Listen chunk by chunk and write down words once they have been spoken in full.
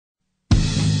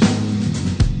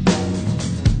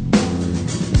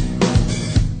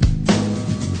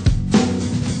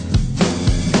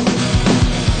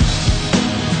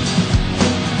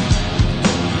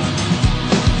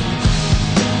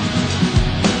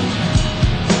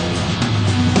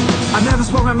I never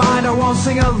spoke my mind, I won't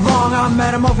sing along. I'm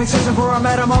metamorphic system for a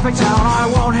metamorphic town. I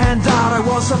won't hand out, I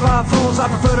won't suffer fools. I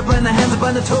prefer to blend the hands and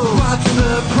blend the tools. What's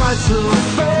the price of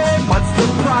fame? What's the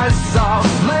price of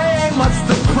flame? What's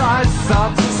the price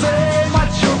of fame?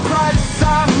 What's your price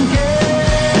of gain?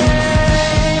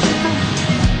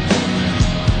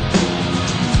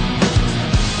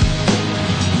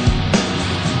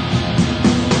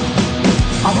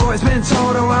 I've always been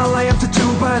told, oh well, I have to do,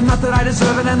 but not that I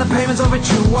deserve it, and the payment's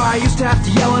overdue. I used to have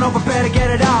to yell and overbear to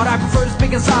get it out. I prefer to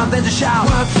speak in silence than to shout.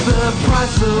 What's the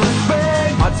price of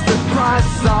fame? What's the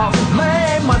price of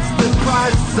flame? What's the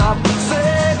price of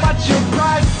fame? What's your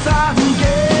price of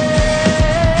gain?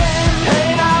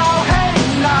 Hey now,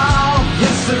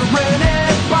 is there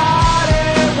anybody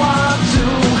want to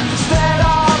stand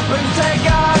up and take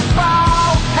a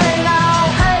bow? Hey now,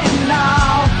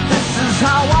 this is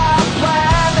how I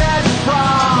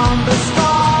from the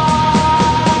start.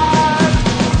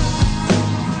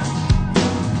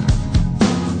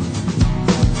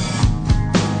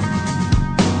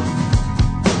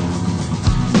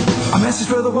 A message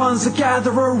for the ones that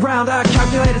gather around. A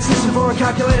calculated system for a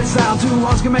calculated sound. Two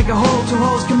hearts can make a whole, two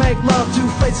holes can make love. Two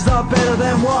faces are better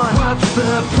than one. What's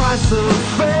the price of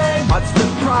fame? What's the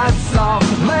price of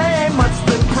flame? What's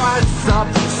the price of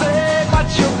fame?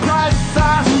 What's your